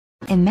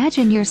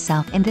Imagine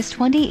yourself in this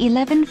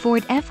 2011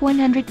 Ford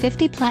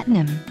F-150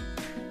 Platinum.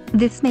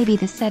 This may be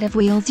the set of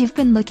wheels you've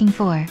been looking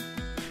for.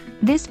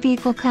 This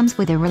vehicle comes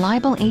with a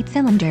reliable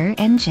 8-cylinder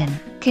engine,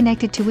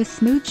 connected to a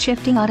smooth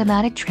shifting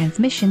automatic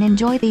transmission.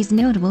 Enjoy these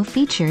notable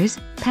features: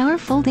 power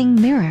folding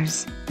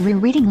mirrors, rear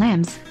reading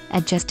lamps,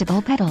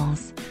 adjustable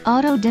pedals,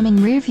 auto-dimming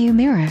rearview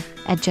mirror,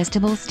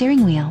 adjustable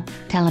steering wheel,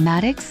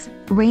 telematics,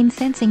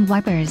 rain-sensing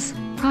wipers,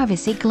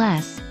 privacy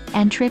glass,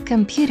 and trip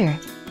computer.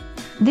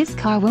 This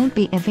car won't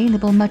be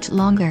available much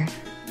longer.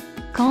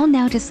 Call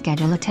now to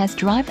schedule a test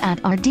drive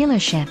at our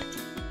dealership.